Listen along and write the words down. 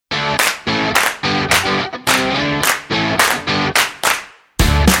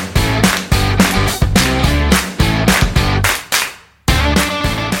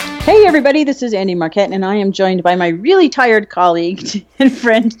Hey everybody, this is Andy Marquette, and I am joined by my really tired colleague and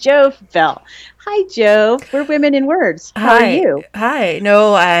friend, Jove Bell. Hi, Jove. We're Women in Words. How are you? Hi.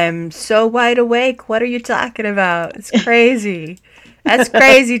 No, I'm so wide awake. What are you talking about? It's crazy. That's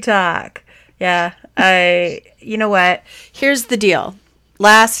crazy talk. Yeah, you know what? Here's the deal.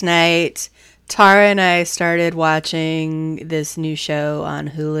 Last night, Tara and I started watching this new show on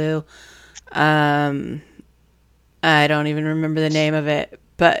Hulu. Um, I don't even remember the name of it,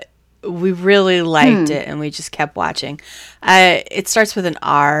 but we really liked it and we just kept watching. It starts with an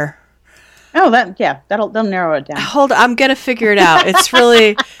R. Oh, that'll narrow it down. Hold on, I'm gonna figure it out.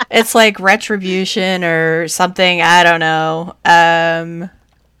 It's like Retribution or something. I don't know.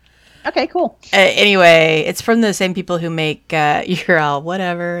 Okay, cool. Anyway, it's from the same people who make You're All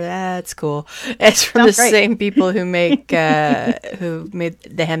Whatever. That's cool. It's from Sounds the great. same people who make who made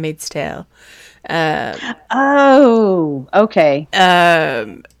The Handmaid's Tale. Oh, okay.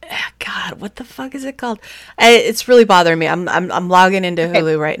 God, what the fuck is it called? It's really bothering me. I'm logging into Okay.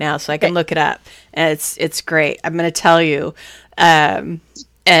 Hulu right now so I can Okay. look it up, and it's great. I'm gonna tell you.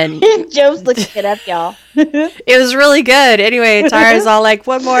 And Jove's looking it up, y'all. it was really good. Anyway, Tara's all like,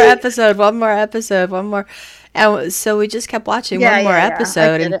 one more episode, one more episode, one more. And so we just kept watching one more I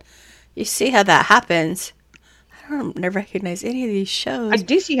episode. get And it. you see how that happens. I don't never recognize any of these I shows.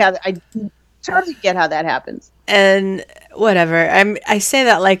 do see how I totally get how that happens. And whatever. I say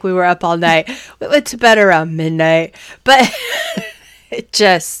that like we were up all night. We went to bed around midnight. But it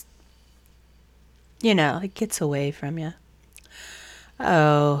just, it gets away from you.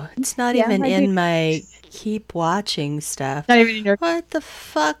 Oh, it's not Yeah, even I in do. my keep watching stuff. Not even in your. What the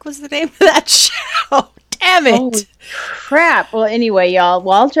fuck was the name of that show? Damn Holy it. crap! Well, anyway, y'all.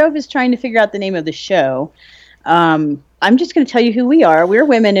 While Jove is trying to figure out the name of the show, I'm just going to tell you who we are. We're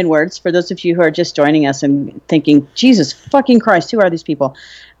Women in Words. For those of you who are just joining us and thinking, Jesus fucking Christ, who are these people?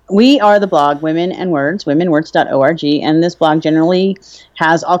 We are the blog Women and Words, womenwords.org, and this blog generally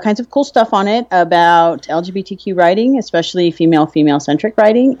has all kinds of cool stuff on it about LGBTQ writing, especially female-centric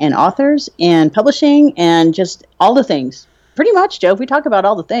writing, and authors, and publishing, and just all the things. Pretty much, Jove, we talk about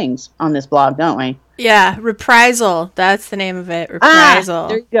all the things on this blog, don't we? Yeah, Reprisal. That's the name of it. Ah, there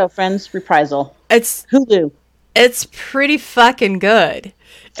Reprisal. you go, friends. Reprisal. It's Hulu. it's pretty fucking good.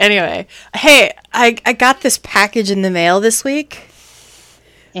 Anyway, hey, I got this package in the mail this week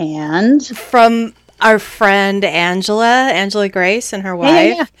And from our friend Angela Grace and her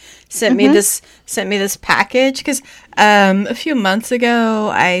wife yeah. sent me this package because a few months ago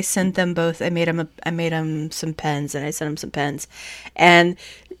I sent them both. I made them some pens and I sent them some pens, and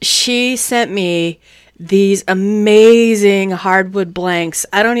she sent me these amazing hardwood blanks.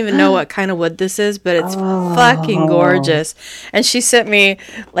 I don't even know what kind of wood this is, but it's fucking gorgeous. And she sent me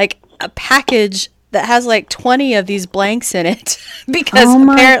like a package that has like 20 of these blanks in it because oh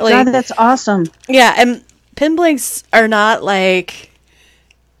my apparently God, that's awesome. yeah, and pin blanks are not like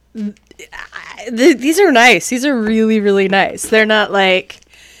these are nice. These are really really nice. They're not like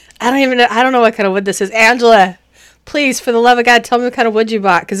I don't know what kind of wood this is. Angela, please, for the love of God, tell me what kind of wood you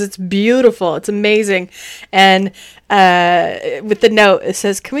bought because it's beautiful. It's amazing. And with the note, it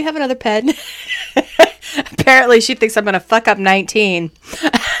says, "Can we have another pen?" Apparently, she thinks I'm gonna fuck up 19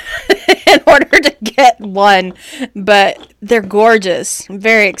 in order to get one, but they're gorgeous. I'm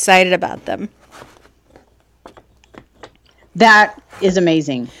very excited about them. That is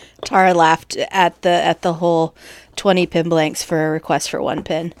amazing. Tara laughed at the whole 20 pin blanks for a request for one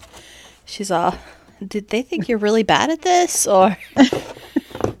pin. She's all, did they think you're really bad at this? Or,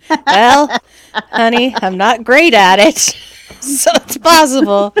 well, honey, I'm not great at it, so it's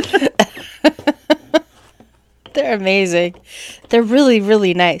possible. They're amazing. They're really,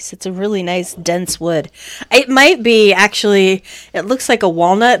 really nice. It's a really nice, dense wood. It might be, actually, it looks like a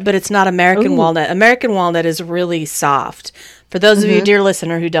walnut, but it's not American walnut. American walnut is really soft. For those of you, dear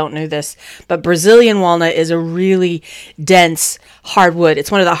listener, who don't know this, but Brazilian walnut is a really dense hardwood.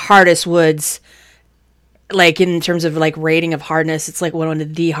 It's one of the hardest woods, like in terms of like rating of hardness. It's like one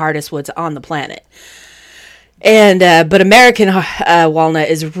of the hardest woods on the planet. And but American walnut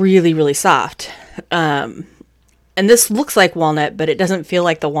is really, really soft. And this looks like walnut, but it doesn't feel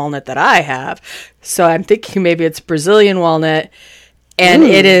like the walnut that I have. So I'm thinking maybe it's Brazilian walnut. And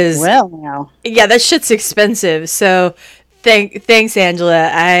it is, Well, now. yeah, that shit's expensive. So thanks, Angela.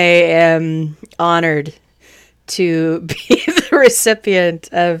 I am honored to be the recipient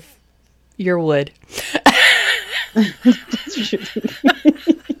of your wood.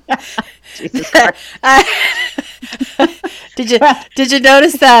 Jesus Christ. Did you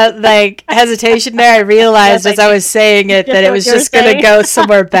notice that like hesitation there? I realized as I was saying it that it was just going to go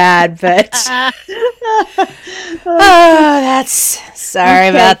somewhere bad, but that's sorry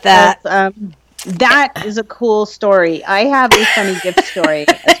about that. That is a cool story. I have a funny gift story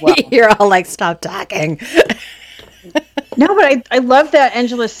as well. You're all like, stop talking. No, but I love that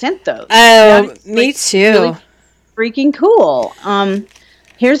Angela sent those. Oh, me too. Really freaking cool.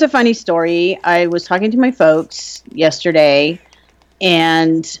 Here's a funny story. I was talking to my folks yesterday,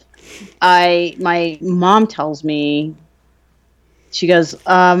 and my mom tells me, she goes,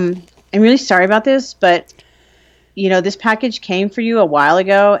 I'm really sorry about this, but this package came for you a while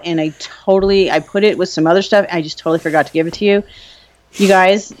ago, and I put it with some other stuff. I just totally forgot to give it to you. You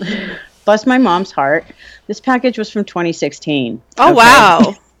guys, bless my mom's heart. This package was from 2016. Oh, okay?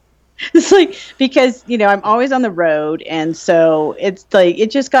 Wow. It's like, because, I'm always on the road. And so it's like,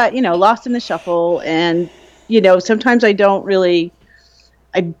 it just got, lost in the shuffle. And, sometimes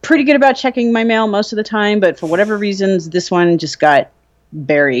I'm pretty good about checking my mail most of the time. But for whatever reasons, this one just got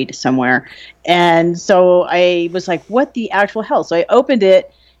buried somewhere. And so I was like, what the actual hell? So I opened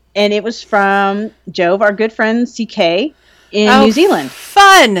it, and it was from Jove, our good friend CK in New Zealand.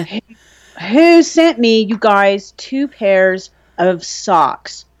 Fun. Who sent me, you guys, 2 pairs of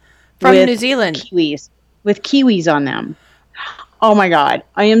socks from New Zealand with kiwis on them. Oh my God,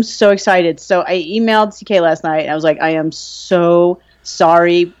 I am so excited. So I emailed CK last night, and I was like, I am so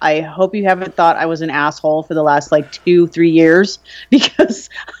sorry. I hope you haven't thought I was an asshole for the last 2-3 years, because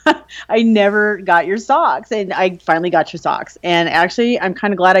I never got your socks, and I finally got your socks. And actually, I'm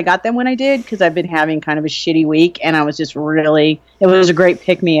kind of glad I got them when I did, because I've been having kind of a shitty week, and I was just it was a great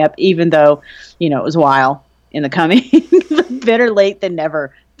pick me up, even though, it was a while in the coming. Better late than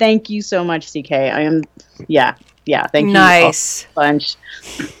never. Thank you so much, CK. Thank you. Nice. Bunch.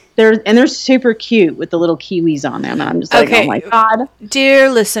 They're super cute with the little kiwis on them. And I'm just like, okay. Oh my God. Dear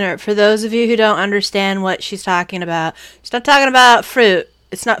listener, for those of you who don't understand what she's talking about, she's not talking about fruit.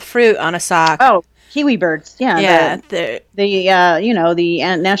 It's not fruit on a sock. Oh, kiwi birds. Yeah. Yeah.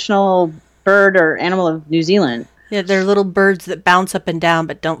 The national bird or animal of New Zealand. Yeah, they're little birds that bounce up and down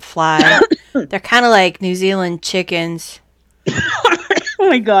but don't fly. They're kind of like New Zealand chickens. Oh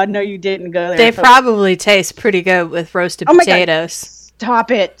my God, no, you didn't go there. They probably taste pretty good with roasted potatoes.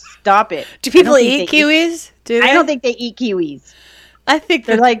 Stop it. Do people eat kiwis? I don't think they eat kiwis. I think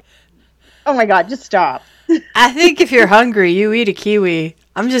they're like, oh my God, just stop. I think if you're hungry, you eat a kiwi.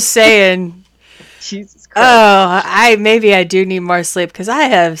 I'm just saying. Jesus Christ. Maybe I do need more sleep, because I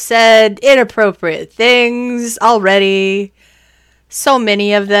have said inappropriate things already. So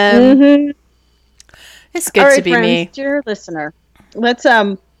many of them. Mm-hmm. It's good to be friends, me. Dear listener. Let's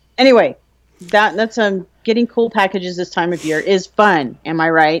anyway, that's getting cool packages this time of year is fun. Am I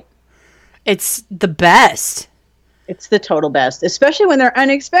right? It's the best. It's the total best, especially when they're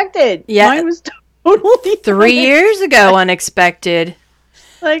unexpected. Yeah. Mine was totally 3 years ago unexpected.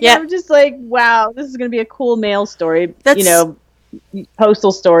 I'm just like, wow, this is going to be a cool mail story,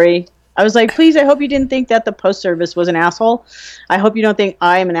 postal story. I was like, please, I hope you didn't think that the post service was an asshole. I hope you don't think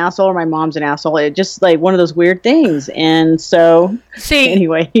I am an asshole or my mom's an asshole. It's just like one of those weird things. And so,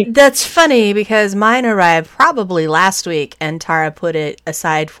 anyway. That's funny, because mine arrived probably last week, and Tara put it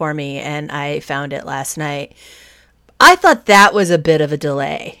aside for me, and I found it last night. I thought that was a bit of a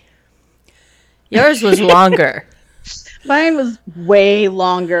delay. Yours was longer. Mine was way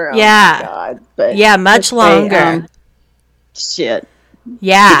longer. Yeah. Oh my God. But much longer. Shit.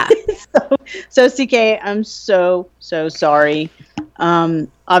 Yeah. So CK, I'm so sorry.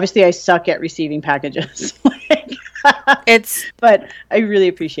 Obviously I suck at receiving packages. But I really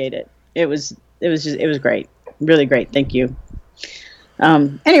appreciate it. It was great. Really great. Thank you.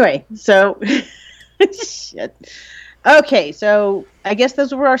 Anyway, so shit. Okay, so I guess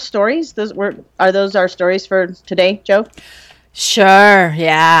those were our stories. Are those our stories for today, Joe? Sure.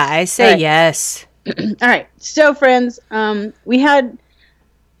 Yeah, I say yes. All right. So friends, we had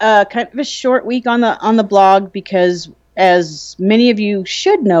kind of a short week on the blog, because as many of you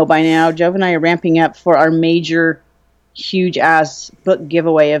should know by now, Jove and I are ramping up for our major huge ass book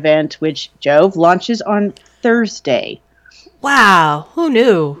giveaway event, which Jove launches on Thursday. Wow, who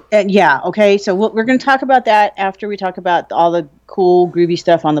knew? Yeah, okay, so we're going to talk about that after we talk about all the cool, groovy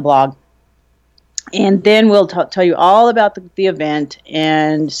stuff on the blog. And then we'll tell you all about the event.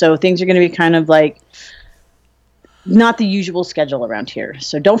 And so things are going to be kind of like not the usual schedule around here.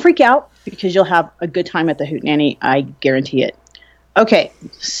 So don't freak out, because you'll have a good time at the Hootenanny. I guarantee it. Okay,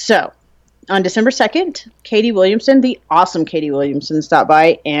 so on December 2nd, Katie Williamson, the awesome Katie Williamson, stopped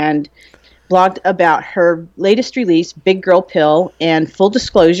by and blogged about her latest release, Big Girl Pill. And full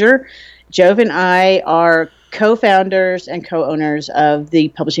disclosure, Jove and I are co-founders and co-owners of the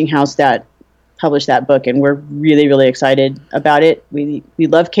publishing house that published that book, and we're really, really excited about it. We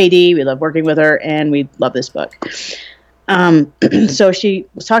love Katie, we love working with her, and we love this book. So she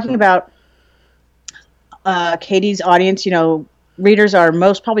was talking about Katie's audience. You know, readers are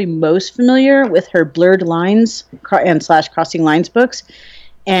probably most familiar with her Blurred Lines and / Crossing Lines books.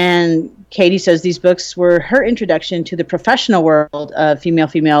 And Katie says these books were her introduction to the professional world of female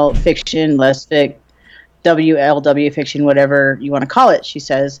fiction, lesfic, WLW fiction, whatever you want to call it, she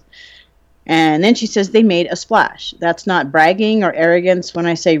says. And then she says they made a splash. That's not bragging or arrogance when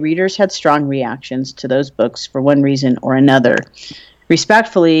I say readers had strong reactions to those books for one reason or another.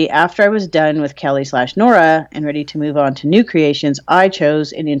 Respectfully, after I was done with Kelly / Nora and ready to move on to new creations, I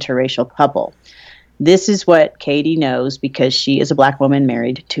chose an interracial couple. This is what Katie knows because she is a black woman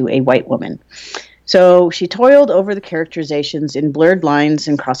married to a white woman. So she toiled over the characterizations in Blurred Lines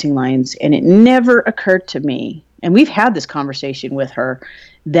and Crossing Lines, and it never occurred to me, and we've had this conversation with her,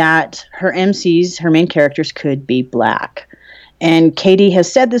 that her MCs, her main characters, could be black. And Katie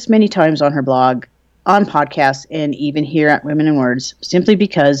has said this many times on her blog, on podcasts, and even here at Women in Words, simply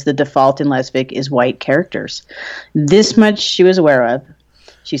because the default in lesfic is white characters. This much she was aware of.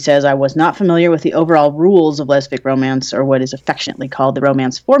 She says, I was not familiar with the overall rules of lesbic romance, or what is affectionately called the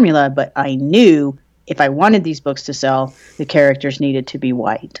romance formula, but I knew if I wanted these books to sell, the characters needed to be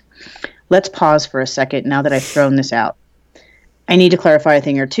white. Let's pause for a second now that I've thrown this out. I need to clarify a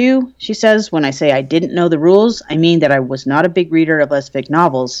thing or two, she says. When I say I didn't know the rules, I mean that I was not a big reader of lesbic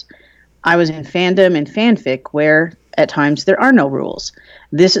novels. I was in fandom and fanfic where, at times, there are no rules.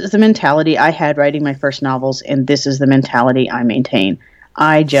 This is the mentality I had writing my first novels, and this is the mentality I maintain.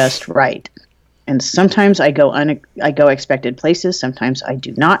 I just write. And sometimes I go expected places, sometimes I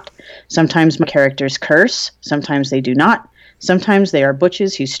do not. Sometimes my characters curse, sometimes they do not. Sometimes they are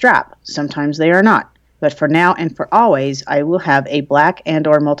butches who strap, sometimes they are not. But for now and for always, I will have a black and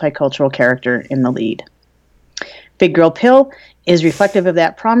or multicultural character in the lead. Big Girl Pill is reflective of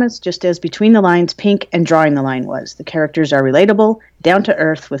that promise, just as Between the Lines, Pink, and Drawing the Line was. The characters are relatable, down to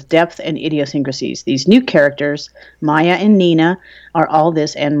earth, with depth and idiosyncrasies. These new characters, Maya and Nina, are all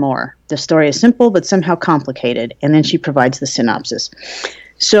this and more. The story is simple but somehow complicated, and then she provides the synopsis.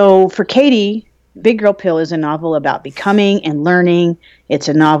 So for Katie, Big Girl Pill is a novel about becoming and learning. It's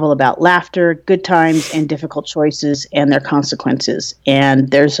a novel about laughter, good times, and difficult choices and their consequences.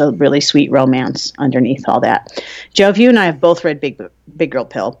 And there's a really sweet romance underneath all that. Jove, you and I have both read Big Girl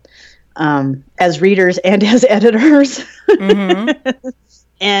Pill as readers and as editors. Mm-hmm.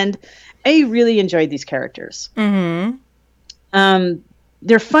 And I really enjoyed these characters. Mm-hmm.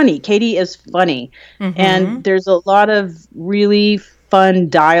 They're funny. Katie is funny. Mm-hmm. And there's a lot of really fun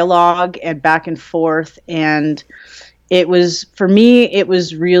dialogue and back and forth, and it was, for me, it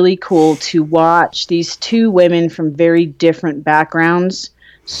was really cool to watch these two women from very different backgrounds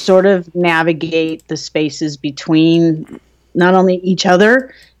sort of navigate the spaces between not only each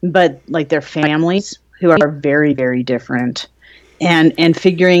other but like their families, who are very, very different, and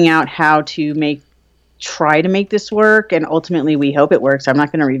figuring out how to try to make this work. And ultimately we hope it works. I'm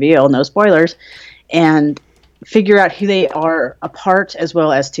not going to reveal, no spoilers, and figure out who they are apart as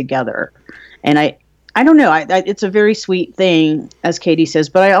well as together. And I don't know, it's a very sweet thing, as Katie says,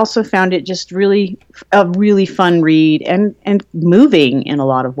 but I also found it just really a really fun read and moving in a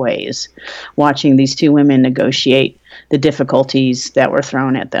lot of ways, watching these two women negotiate the difficulties that were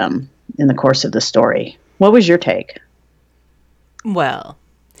thrown at them in the course of the story. What was your take? Well,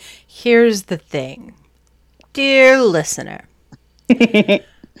 here's the thing. Dear listener,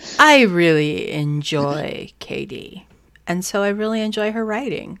 I really enjoy Katie, and so I really enjoy her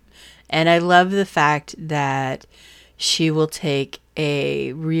writing. And I love the fact that she will take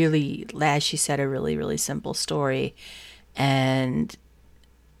a really, as she said, a really, really simple story and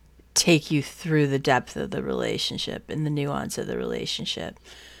take you through the depth of the relationship and the nuance of the relationship.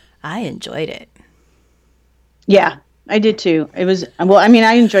 I enjoyed it. Yeah, I did too. It was, well, I mean,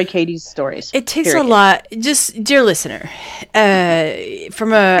 I enjoy Katie's stories. It takes a lot, just, dear listener,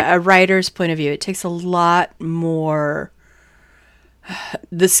 from a writer's point of view, it takes a lot more.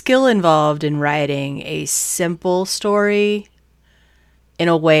 The skill involved in writing a simple story in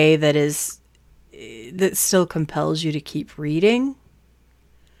a way that still compels you to keep reading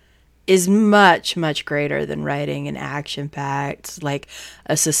is much, much greater than writing an action-packed, like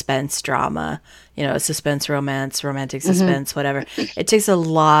a suspense drama, a suspense romance, romantic suspense, whatever. It takes a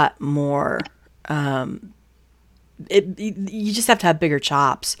lot more. You just have to have bigger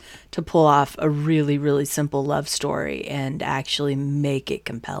chops to pull off a really, really simple love story and actually make it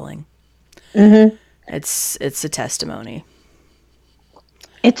compelling. Mm-hmm. It's a testimony.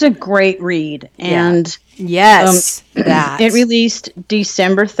 It's a great read. And yes, that. It released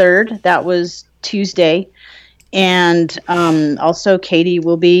December 3rd. That was Tuesday. And also Katie's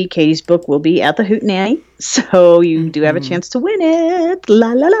book will be at the Hootenanny. So you do have a chance to win it.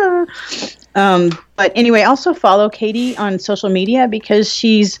 La, la, la. But anyway, also follow Katie on social media because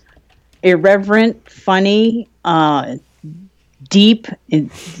she's irreverent, funny, deep,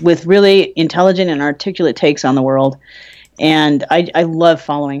 with really intelligent and articulate takes on the world. And I love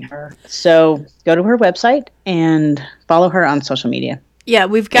following her. So go to her website and follow her on social media. Yeah,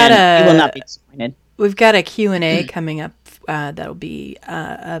 we've got you will not be disappointed. We've got a Q&A coming up that'll be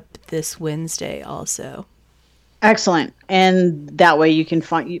up this Wednesday also. Excellent. And that way you can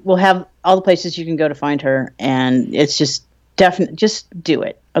we'll have all the places you can go to find her. And it's just just do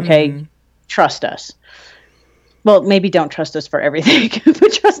it. Okay. Trust us. Well, maybe don't trust us for everything,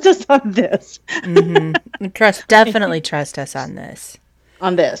 but trust us on this. Definitely trust us on this.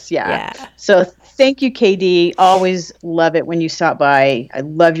 On this, yeah. So thank you, KD. Always love it when you stop by. I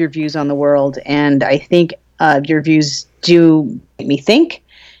love your views on the world, and I think your views do make me think,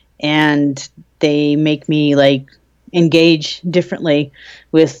 and they make me engage differently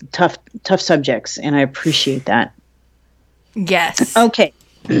with tough subjects, and I appreciate that. Yes. Okay.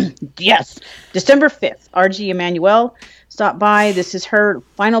 Yes. December 5th, RG Emanuel stopped by. This is her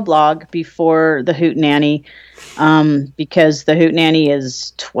final blog before the Hootenanny, because the Hootenanny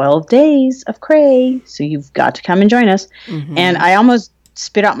is 12 days of Cray, so you've got to come and join us. And I almost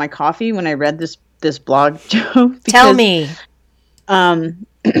spit out my coffee when I read this blog, Joe. Tell me.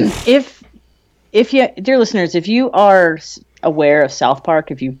 If you, dear listeners, if you are aware of South Park,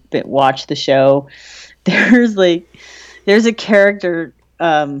 if you've watched the show, there's a character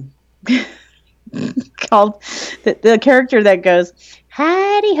called the character that goes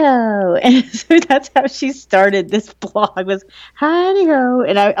howdy ho, and so that's how she started this blog, was howdy ho,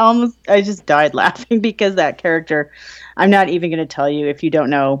 and I just died laughing because that character, I'm not even going to tell you if you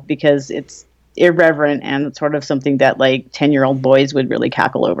don't know, because it's irreverent and it's sort of something that 10-year-old boys would really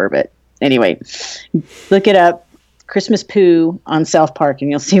cackle over. But anyway, look it up, Christmas Poo on South Park,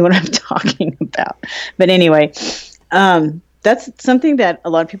 and you'll see what I'm talking about. But anyway, that's something that a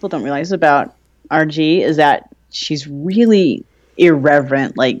lot of people don't realize about RG, is that she's really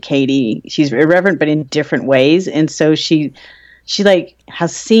irreverent like Katie. She's irreverent, but in different ways. And so she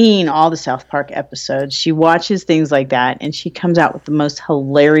has seen all the South Park episodes. She watches things like that, and she comes out with the most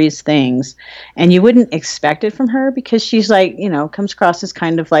hilarious things. And you wouldn't expect it from her because she's comes across as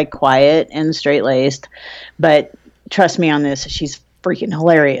kind of quiet and straight-laced. But trust me on this, she's freaking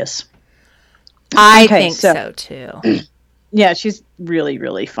hilarious. I think so too. Yeah, she's really,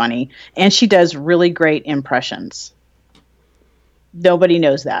 really funny. And she does really great impressions. Nobody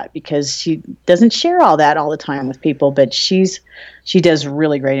knows that because she doesn't share all that all the time with people, but she does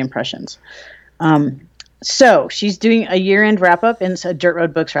really great impressions. So she's doing a year-end wrap-up, and a Dirt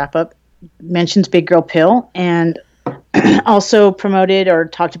Road Books wrap-up, mentions Big Girl Pill, and also promoted or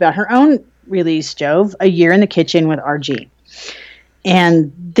talked about her own release, Jove, A Year in the Kitchen with RG.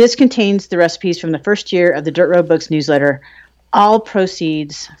 And this contains the recipes from the first year of the Dirt Road Books newsletter. All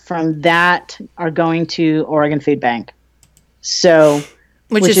proceeds from that are going to Oregon Food Bank. So,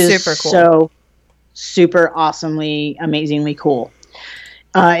 which is super cool. So super awesomely, amazingly cool.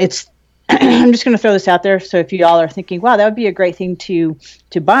 I'm just going to throw this out there. So if you all are thinking, wow, that would be a great thing to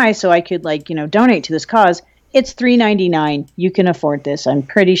buy, so I could donate to this cause. It's $3.99. You can afford this, I'm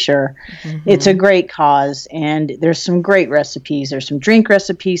pretty sure. It's a great cause, and there's some great recipes. There's some drink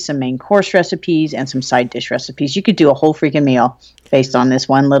recipes, some main course recipes, and some side dish recipes. You could do a whole freaking meal based on this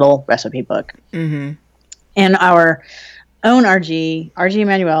one little recipe book. And our own RG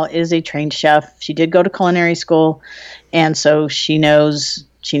Emanuel is a trained chef. She did go to culinary school, and so she knows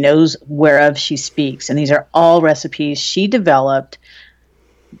whereof she speaks. And these are all recipes she developed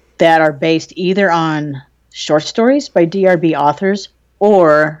that are based either on short stories by DRB authors,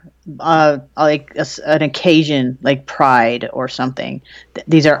 or an occasion like Pride or something.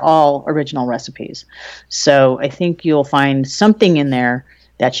 These are all original recipes. So I think you'll find something in there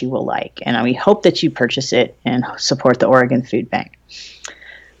that you will like, and we hope that you purchase it and support the Oregon Food Bank.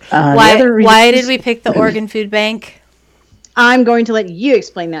 Why did we pick the Oregon Food Bank? I'm going to let you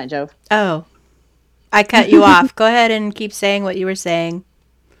explain that, Joe. Oh, I cut you off. Go ahead and keep saying what you were saying.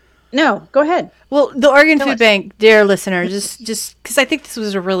 No, go ahead. Well, the Oregon Food Bank, dear listeners, just because I think this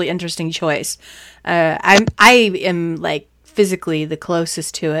was a really interesting choice. I am physically the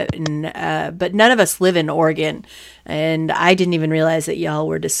closest to it, and but none of us live in Oregon, and I didn't even realize that y'all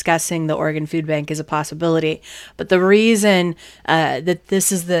were discussing the Oregon Food Bank as a possibility. But the reason that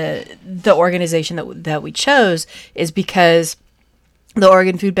this is the organization that we chose is because the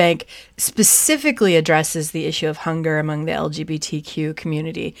Oregon Food Bank specifically addresses the issue of hunger among the LGBTQ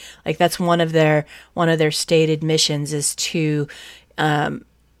community. Like that's one of their stated missions is to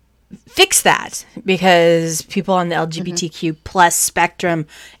fix that, because people on the LGBTQ plus spectrum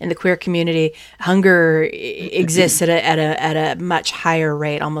in the queer community, hunger exists at a much higher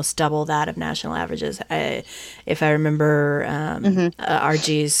rate, almost double that of national averages. If I remember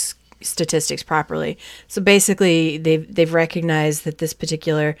RG's statistics properly. So basically, they've recognized that this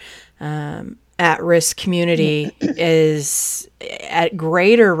particular at-risk community is at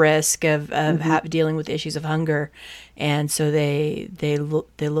greater risk of dealing with issues of hunger, and so they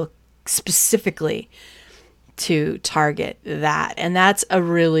look specifically to target that, and that's a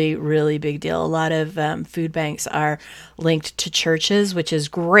really, really big deal. A lot of food banks are linked to churches, which is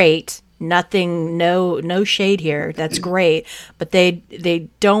great. Nothing, no shade here. That's great, but they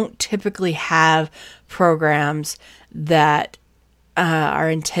don't typically have programs that are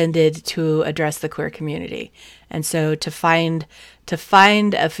intended to address the queer community, and so to find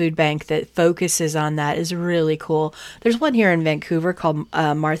a food bank that focuses on that is really cool. There's one here in Vancouver called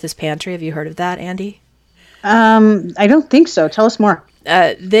Martha's Pantry. Have you heard of that, Andy? I don't think so. Tell us more.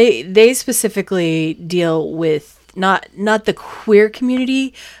 They specifically deal with not the queer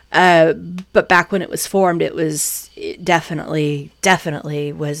community, but back when it was formed, it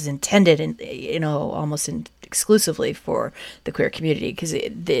definitely was intended and almost exclusively for the queer community, because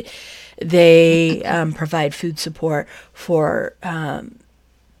they provide food support for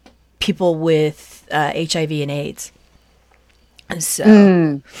people with HIV and AIDS.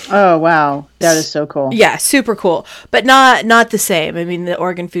 So, oh wow, that is so cool. Yeah, super cool, but not the same. I mean, the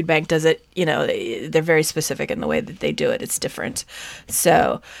Oregon Food Bank does it. They're very specific in the way that they do it. It's different.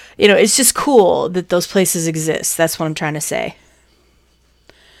 So, it's just cool that those places exist. That's what I'm trying to say.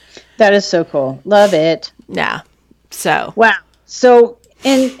 That is so cool. Love it. Yeah. So wow. So,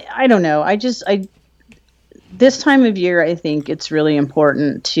 and I don't know. This time of year, I think it's really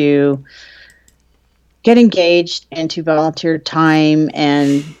important to get engaged and to volunteer time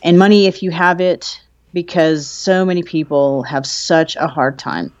and money if you have it, because so many people have such a hard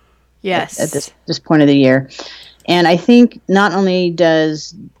time. Yes. At this point of the year. And I think not only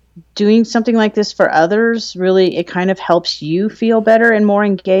does doing something like this for others, really, it kind of helps you feel better and more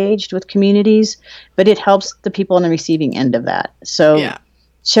engaged with communities, but it helps the people on the receiving end of that. So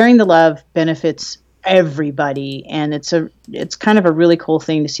sharing the love benefits everybody, and it's kind of a really cool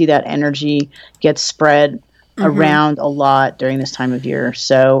thing to see that energy get spread around a lot during this time of year.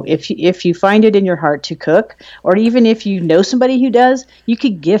 So if you find it in your heart to cook, or even if you know somebody who does, you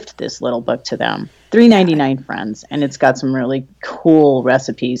could gift this little book to them. $3.99, friends, and it's got some really cool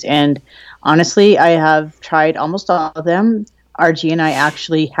recipes. And honestly, I have tried almost all of them. RG and I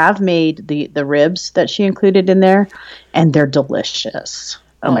actually have made the ribs that she included in there, and they're delicious.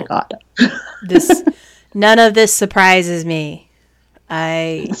 Oh my God. None of this surprises me.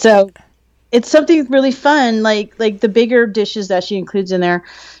 So it's something really fun, like the bigger dishes that she includes in there.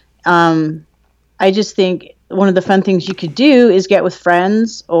 I just think one of the fun things you could do is get with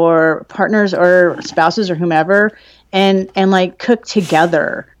friends or partners or spouses or whomever and like cook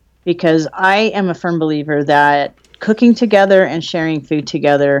together, because I am a firm believer that cooking together and sharing food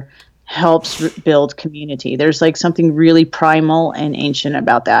together helps build community. There's like something really primal and ancient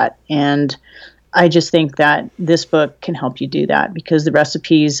about that. And I just think that this book can help you do that, because the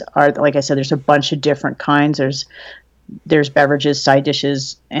recipes are, like I said, there's a bunch of different kinds. There's beverages, side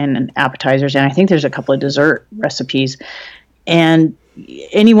dishes, and appetizers, and I think there's a couple of dessert recipes. And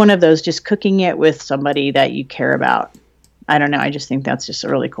any one of those, just cooking it with somebody that you care about. I don't know. I just think that's just a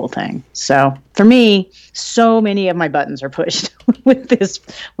really cool thing. So for me, so many of my buttons are pushed with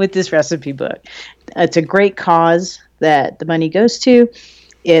this recipe book. It's a great cause that the money goes to.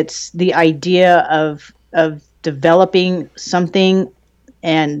 It's the idea of developing something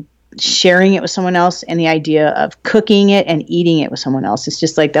and sharing it with someone else, and the idea of cooking it and eating it with someone else. It's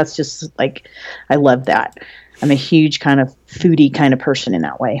just like, that's just like, I love that. I'm a huge kind of foodie kind of person in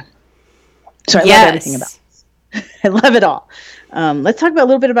that way. So I love everything about it. I love it all. Let's talk a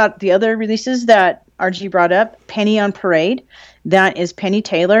little bit about the other releases that RG brought up. Penny on Parade. That is Penny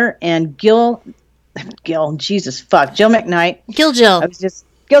Taylor and Jill McKnight.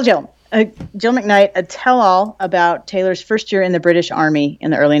 Jill McKnight, a tell-all about Taylor's first year in the British Army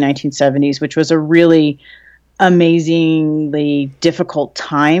in the early 1970s, which was a really amazingly difficult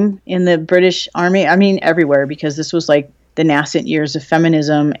time in the British Army. I mean, everywhere, because this was like the nascent years of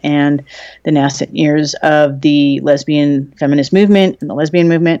feminism and the nascent years of the lesbian feminist movement and the lesbian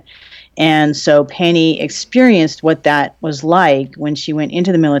movement. And so Penny experienced what that was like when she went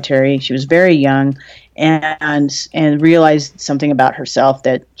into the military. She was very young, and realized something about herself,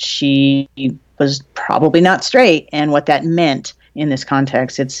 that she was probably not straight, and what that meant in this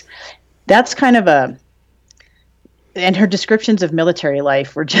context. That's kind of and her descriptions of military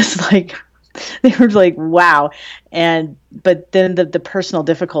life were just like, they were like, wow. But then the personal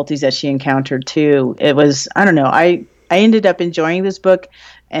difficulties that she encountered too, it was, I don't know, I ended up enjoying this book,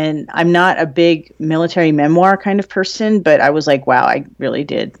 and I'm not a big military memoir kind of person, but I was like, wow, I really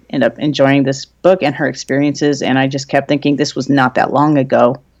did end up enjoying this book and her experiences. And I just kept thinking this was not that long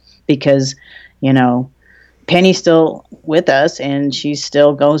ago, because, Penny's still with us, and she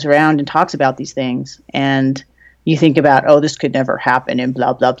still goes around and talks about these things. And you think about, oh, this could never happen and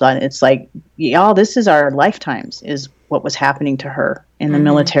blah, blah, blah. And it's like, y'all, this is our lifetimes, is what was happening to her in the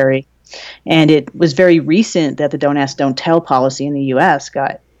military. And it was very recent that the Don't Ask, Don't Tell policy in the U.S.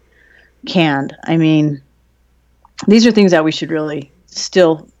 got canned. I mean, these are things that we should really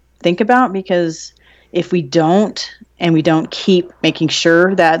still think about, because if we don't, and we don't keep making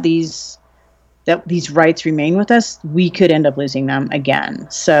sure that these rights remain with us, we could end up losing them again.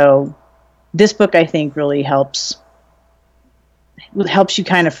 So this book, I think, really helps you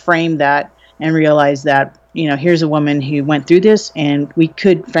kind of frame that and realize that, here's a woman who went through this, and we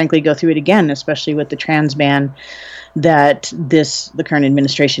could frankly go through it again, especially with the trans ban that the current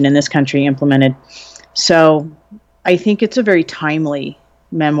administration in this country implemented. So I think it's a very timely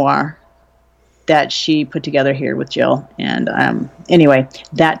memoir that she put together here with Jill. And anyway,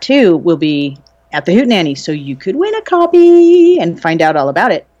 that too will be at the Hootenanny, so you could win a copy and find out all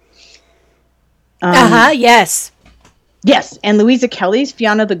about it. Yes. Yes, and Louisa Kelly's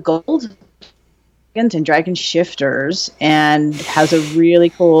Fiona the Gold and Dragon Shifters, and has a really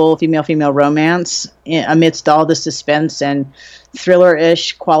cool female-female romance amidst all the suspense and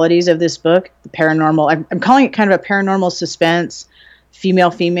thriller-ish qualities of this book. The paranormal, I'm calling it kind of a paranormal suspense,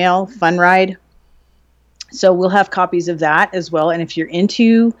 female-female fun ride. So we'll have copies of that as well. And if you're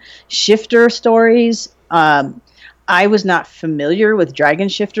into shifter stories, I was not familiar with Dragon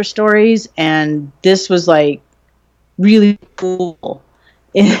Shifter stories, and this was like really cool.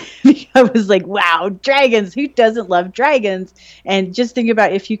 I was like, wow, dragons, who doesn't love dragons? And just think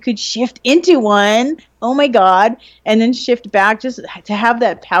about if you could shift into one, oh my God, and then shift back, just to have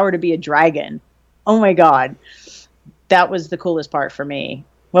that power to be a dragon. Oh my God. That was the coolest part for me.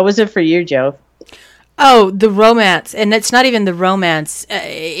 What was it for you, Joe? Oh, the romance. And it's not even the romance.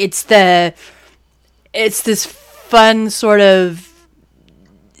 It's this fun sort of,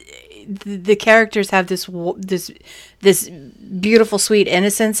 the characters have this beautiful, sweet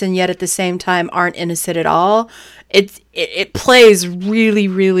innocence, and yet at the same time aren't innocent at all. It plays really,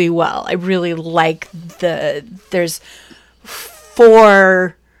 really well. I really like there's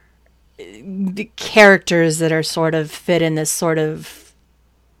 4 characters that are sort of fit in this sort of.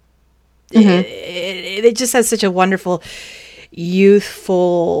 It just has such a wonderful,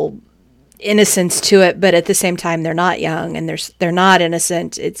 youthful innocence to it, but at the same time they're not young and they're not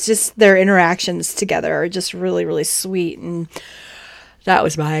innocent. It's just their interactions together are just really, really sweet, and that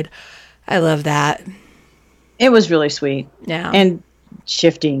was mine. I love that. It was really sweet. Yeah. And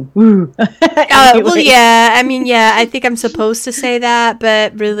shifting. Well, yeah. I mean, yeah. I think I'm supposed to say that,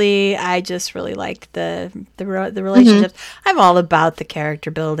 but really, I just really liked the relationships. I'm all about the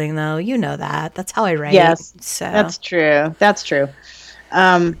character building, though. You know that. That's how I write. Yes, so that's true. That's true.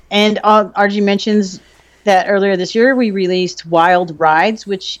 And RG mentions that earlier this year we released Wild Rides,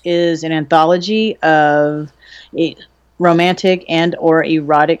 which is an anthology of romantic and or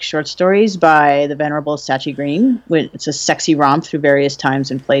erotic short stories by the Venerable Sachi Green. It's a sexy romp through various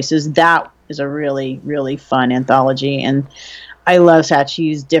times and places. That is a really, really fun anthology. And I love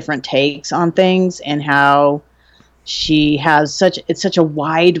Sachi's different takes on things, and how she has such a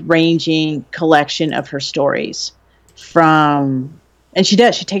wide-ranging collection of her stories and she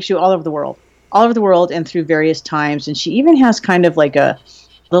takes you all over the world and through various times. And she even has kind of like a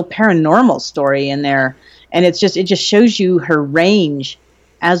little paranormal story in there. And it just shows you her range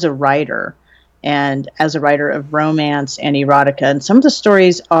as a writer, and as a writer of romance and erotica. And some of the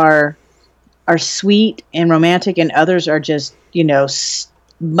stories are sweet and romantic, and others are just,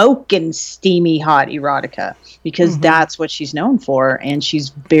 smoking steamy hot erotica, because that's what she's known for, and she's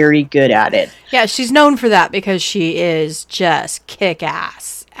very good at it. Yeah, she's known for that because she is just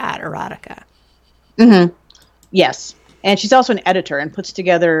kick-ass at erotica. Yes. And she's also an editor and puts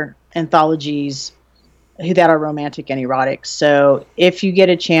together anthologies that are romantic and erotic. So if you get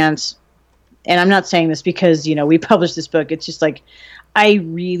a chance, and I'm not saying this because, we published this book, it's just like, I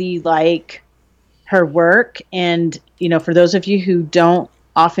really like her work. And, for those of you who don't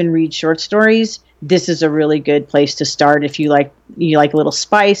often read short stories, this is a really good place to start. If you like a little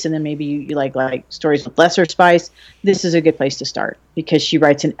spice, and then maybe you like stories with lesser spice, this is a good place to start because she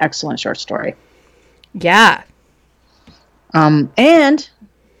writes an excellent short story. Yeah. And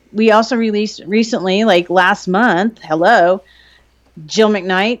we also released recently, like last month, Jill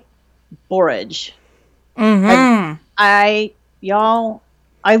McKnight, Borage. Mm-hmm. I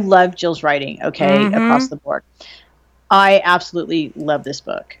love Jill's writing, across the board. I absolutely love this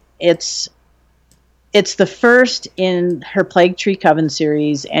book. It's the first in her Plague Tree Coven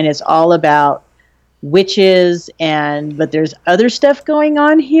series, and it's all about witches, but there's other stuff going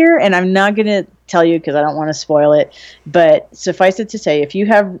on here, and I'm not going to tell you because I don't want to spoil it, but suffice it to say, if you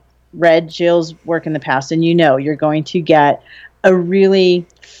have read Jill's work in the past, and you're going to get a really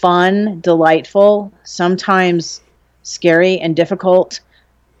fun, delightful, sometimes scary and difficult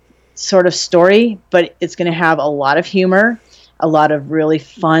sort of story, but it's going to have a lot of humor, a lot of really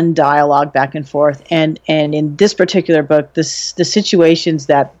fun dialogue back and forth. And in this particular book, the situations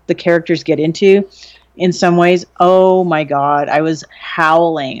that the characters get into, in some ways, oh my God, I was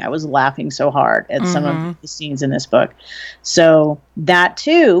howling. I was laughing so hard at some of the scenes in this book. So that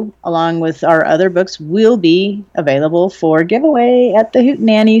too, along with our other books, will be available for giveaway at the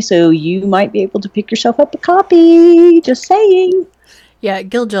Hootenanny. So you might be able to pick yourself up a copy. Just saying. Yeah,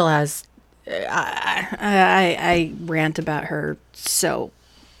 Giljill has. I rant about her so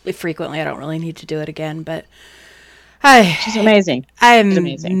frequently. I don't really need to do it again, but she's amazing.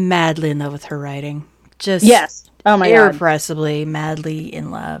 I'm madly in love with her writing. Just yes. Oh my God. Irrepressibly, madly in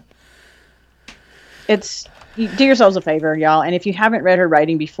love. Do yourselves a favor, y'all. And if you haven't read her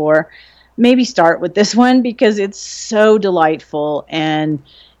writing before, maybe start with this one because it's so delightful and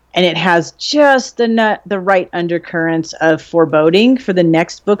it has just the right undercurrents of foreboding for the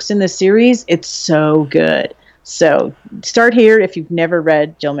next books in the series. It's so good. So start here if you've never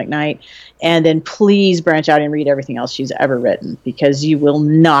read Jill McKnight, and then please branch out and read everything else she's ever written because you will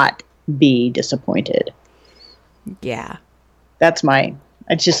not be disappointed. Yeah. It's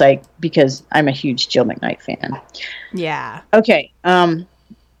just because I'm a huge Jill McKnight fan. Yeah. Okay. All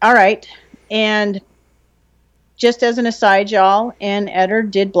right. And just as an aside, y'all, Ann Eder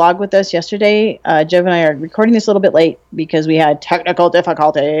did blog with us yesterday. Jove and I are recording this a little bit late because we had technical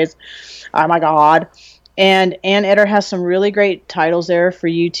difficulties. Oh my God. And Ann Eder has some really great titles there for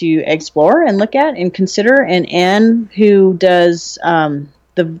you to explore and look at and consider. And Ann, who does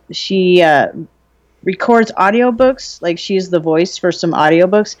she records audiobooks, like she's the voice for some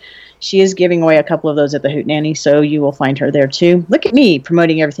audiobooks. She is giving away a couple of those at the Hootenanny, so you will find her there too. Look at me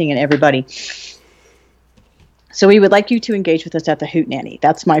promoting everything and everybody. So we would like you to engage with us at the Hootenanny.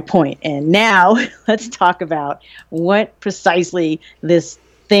 That's my point. And now let's talk about what precisely this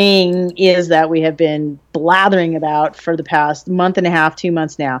thing is that we have been blathering about for the past month and a half, 2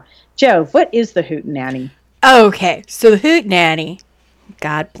 months now. Jove, what is the Hootenanny? Okay, so the Hootenanny,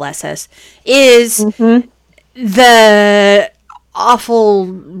 God bless us, is the awful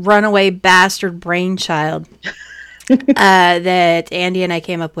runaway bastard brainchild that Andy and I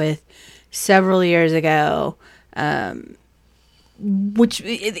came up with several years ago. Which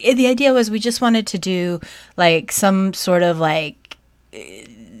the idea was we just wanted to do like some sort of like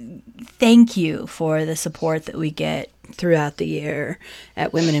thank you for the support that we get throughout the year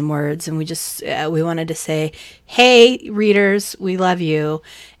at Women in Words, and we just we wanted to say, hey readers, we love you.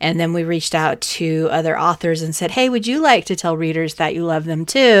 And then we reached out to other authors and said, hey, would you like to tell readers that you love them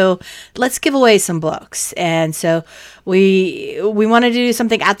too? Let's give away some books. And so we wanted to do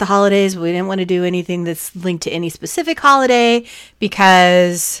something at the holidays. We didn't want to do anything that's linked to any specific holiday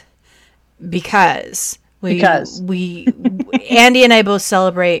because Andy and I both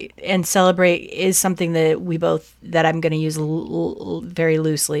celebrate, and celebrate is something that I'm going to use very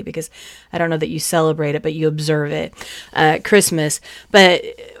loosely because I don't know that you celebrate it, but you observe it, Christmas. But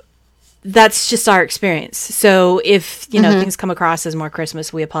that's just our experience. So if, things come across as more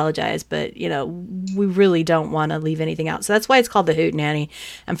Christmas, we apologize, but, we really don't want to leave anything out. So that's why it's called the Hootenanny.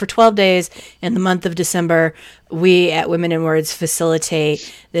 And for 12 days in the month of December, we at Women in Words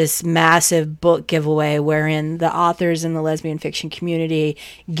facilitate this massive book giveaway wherein the authors in the lesbian fiction community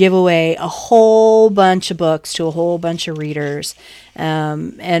give away a whole bunch of books to a whole bunch of readers.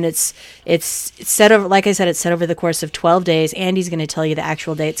 And it's set over, like I said, it's set over the course of 12 days. Andy's going to tell you the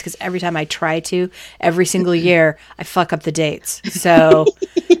actual dates because every time I try to, every single year, I fuck up the dates. So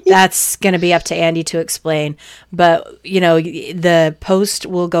That's going to be up to Andy to explain. But, the post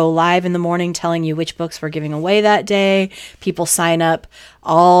will go live in the morning telling you which books we're giving away that day. People sign up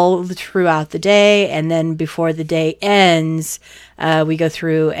all throughout the day. And then before the day ends, we go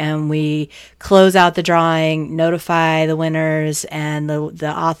through and we close out the drawing, notify the winners and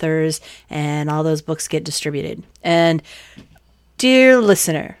the authors, and all those books get distributed. And dear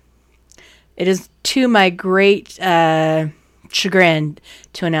listener, it is to my great chagrin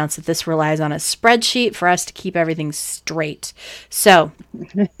to announce that this relies on a spreadsheet for us to keep everything straight. So,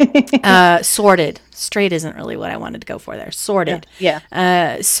 sorted. Straight isn't really what I wanted to go for there. Sorted.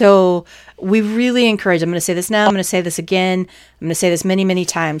 Yeah. So we really encourage, I'm going to say this now, I'm going to say this again, I'm going to say this many, many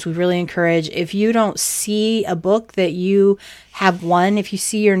times. We really encourage, if you don't see a book that you have won, if you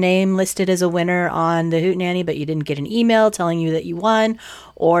see your name listed as a winner on the Hootenanny, but you didn't get an email telling you that you won,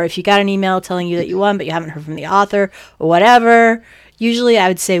 or if you got an email telling you that you won, but you haven't heard from the author or whatever, usually I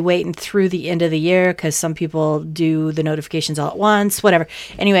would say wait through the end of the year, because some people do the notifications all at once, whatever.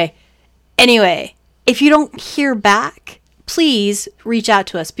 Anyway, if you don't hear back, please reach out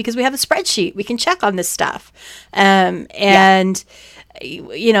to us, because we have a spreadsheet. We can check on this stuff. It's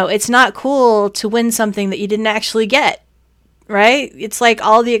not cool to win something that you didn't actually get, right? It's like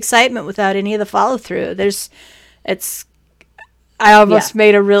all the excitement without any of the follow through. I almost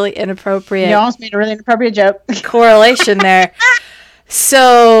made a really inappropriate. You almost made a really inappropriate joke. Correlation there.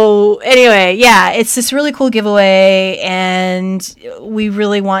 So anyway, it's this really cool giveaway, and we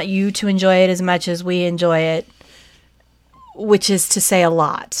really want you to enjoy it as much as we enjoy it, which is to say a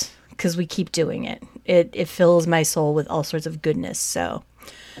lot, because we keep doing it. It fills my soul with all sorts of goodness. So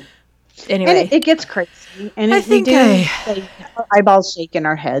anyway, and it gets crazy, and we do our eyeballs shake in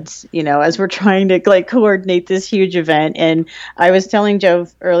our heads, as we're trying to coordinate this huge event. And I was telling Joe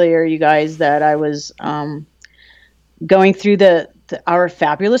earlier, you guys, that I was going through our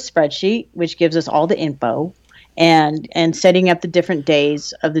fabulous spreadsheet, which gives us all the info, and setting up the different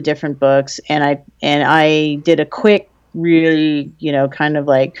days of the different books. And I did a quick, really, kind of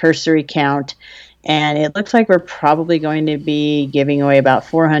like cursory count, and it looks like we're probably going to be giving away about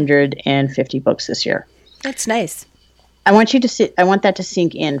 450 books this year. That's nice. I want that to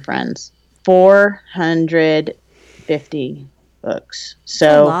sink in, friends. 450 books.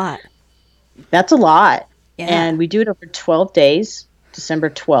 So a lot. That's a lot. Yeah. And we do it over 12 days, December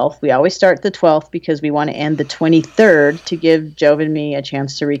 12th. We always start the 12th because we want to end the 23rd to give Jove and me a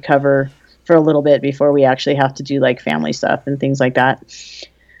chance to recover for a little bit before we actually have to do family stuff and things like that.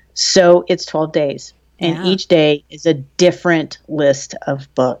 So it's 12 days. And each day is a different list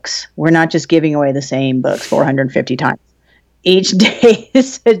of books. We're not just giving away the same books 450 times. Each day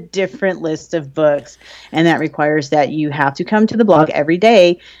is a different list of books, and that requires that you have to come to the blog every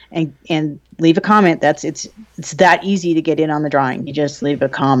day and leave a comment. It's that easy to get in on the drawing. You just leave a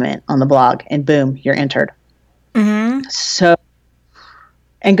comment on the blog, and boom, you're entered. Mm-hmm. So,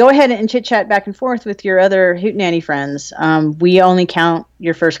 and go ahead and chit chat back and forth with your other Hootenanny friends. We only count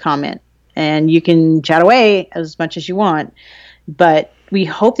your first comment, and you can chat away as much as you want, but we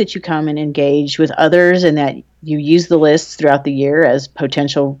hope that you come and engage with others, and that you use the lists throughout the year as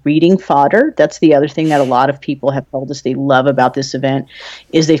potential reading fodder. That's the other thing that a lot of people have told us they love about this event,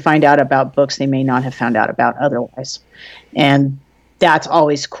 is they find out about books they may not have found out about otherwise. And that's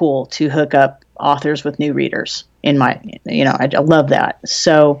always cool, to hook up authors with new readers. I love that.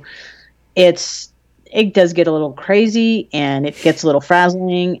 So it does get a little crazy, and it gets a little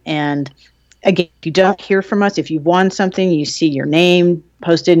frazzling. And again, if you don't hear from us, if you've won something, you see your name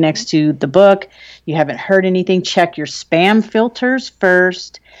posted next to the book, you haven't heard anything, check your spam filters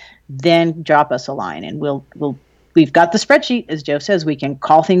first, then drop us a line, and we've got the spreadsheet, as Joe says. We can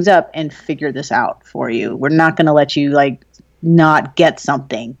call things up and figure this out for you. We're not going to let you not get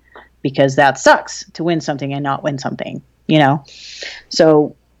something, because that sucks, to win something and not win something,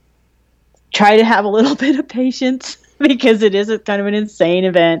 So try to have a little bit of patience, because it is a kind of an insane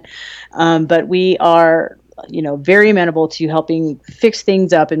event. But we are, very amenable to helping fix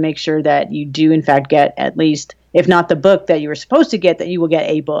things up and make sure that you do, in fact, get at least, if not the book that you were supposed to get, that you will get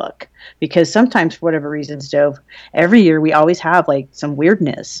a book. Because sometimes, for whatever reasons, Jove, every year we always have some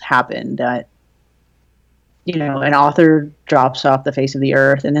weirdness happen that, an author drops off the face of the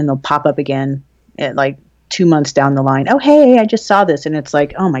earth, and then they'll pop up again at 2 months down the line. Oh, hey, I just saw this. And it's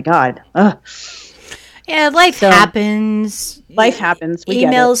oh my God. Ugh. Yeah, life happens. Life happens. We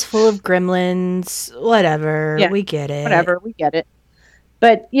Emails full of gremlins, whatever. Yeah, we get it. Whatever, we get it.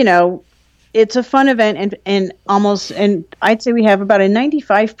 But, it's a fun event, and I'd say we have about a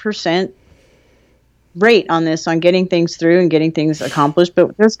 95% rate on this, on getting things through and getting things accomplished.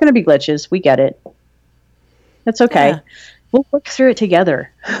 But there's going to be glitches. We get it. That's okay. We'll work through it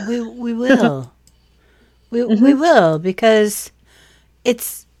together. We will. We will, because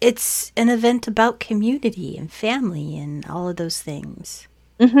it's an event about community and family and all of those things.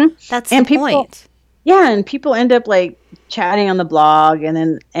 Mm-hmm. That's and the point. Yeah, and people end up like chatting on the blog,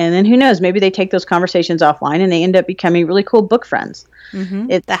 and then who knows? Maybe they take those conversations offline, and they end up becoming really cool book friends.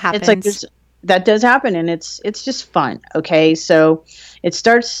 That happens. It's like that does happen, and it's just fun. Okay, so it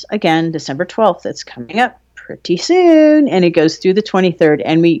starts again December 12th. It's coming up pretty soon, and it goes through the 23rd.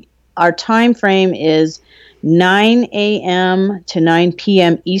 And our time frame is 9 a.m. to 9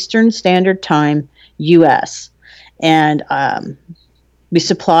 p.m. Eastern Standard Time, U.S. And we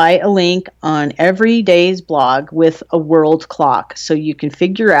supply a link on every day's blog with a world clock, so you can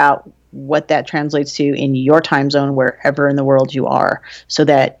figure out what that translates to in your time zone wherever in the world you are, so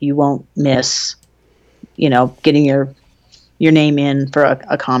that you won't miss, getting your name in for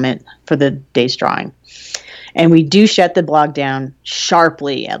a comment for the day's drawing. And we do shut the blog down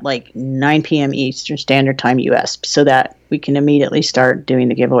sharply at like 9 p.m. Eastern Standard Time US, so that we can immediately start doing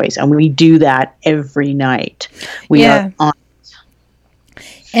the giveaways. And we do that every night. We are on.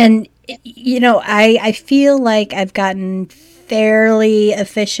 And, I feel like I've gotten fairly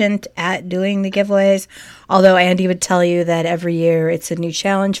efficient at doing the giveaways, although Andy would tell you that every year it's a new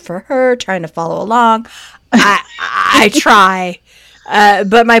challenge for her trying to follow along. I try.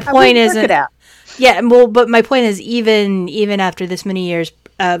 But my point isn't... Yeah, well, but my point is, even after this many years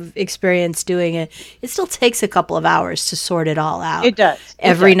of experience doing it, it still takes a couple of hours to sort it all out. It does.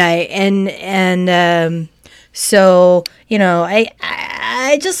 Every night. And so,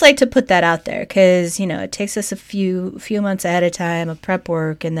 I just like to put that out there because, it takes us a few months ahead of time of prep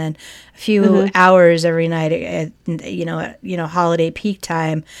work, and then a few hours every night at holiday peak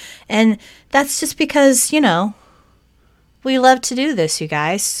time. And that's just because, we love to do this, you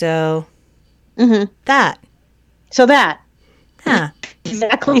guys. So that. Huh.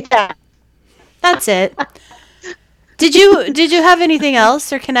 Exactly that. That's it. Did you have anything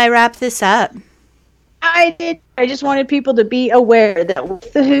else, or can I wrap this up? I did. I just wanted people to be aware that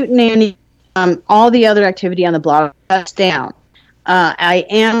with the Hootenanny, all the other activity on the blog cuts down. I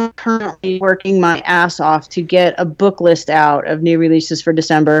am currently working my ass off to get a book list out of new releases for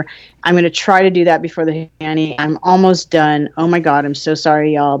December. I'm going to try to do that before the Hootenanny. I'm almost done. Oh my God, I'm so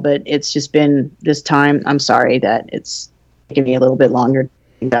sorry, y'all, but it's just been this time. I'm sorry that it's taking me a little bit longer to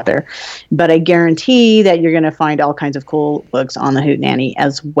get there. But I guarantee that you're going to find all kinds of cool books on the Hootenanny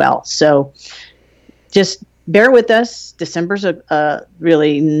as well. So just bear with us. December's a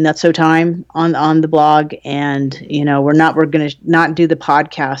really nutso time on the blog, and we're going to not do the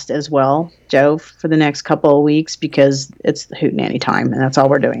podcast as well, Joe, for the next couple of weeks because it's the Hootenanny time, and that's all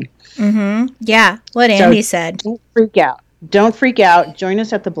we're doing. Yeah, what Andy said. Don't freak out. Join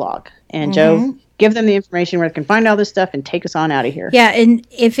us at the blog, and Joe, give them the information where they can find all this stuff and take us on out of here. Yeah, and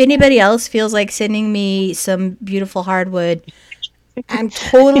if anybody else feels like sending me some beautiful hardwood, I'm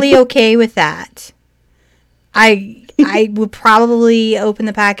totally okay with that. I would probably open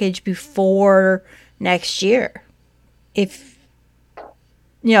the package before next year. If,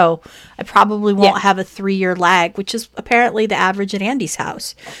 I probably won't have a 3-year lag, which is apparently the average at Andy's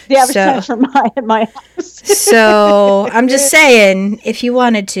house. The average time for my house. So I'm just saying, if you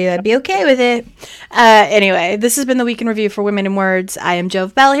wanted to, I'd be okay with it. Anyway, this has been the Week in Review for Women in Words. I am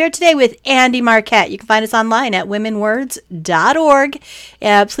Jove Bell here today with Andy Marquette. You can find us online at womenwords.org.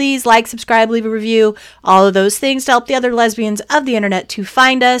 Please like, subscribe, leave a review, all of those things to help the other lesbians of the internet to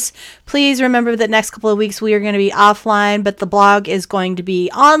find us. Please remember that next couple of weeks we are going to be offline, but the blog is going to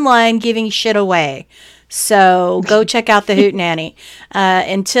be online giving shit away. So go check out the Hootenanny.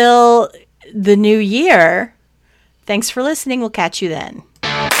 Until the new year, thanks for listening. We'll catch you then.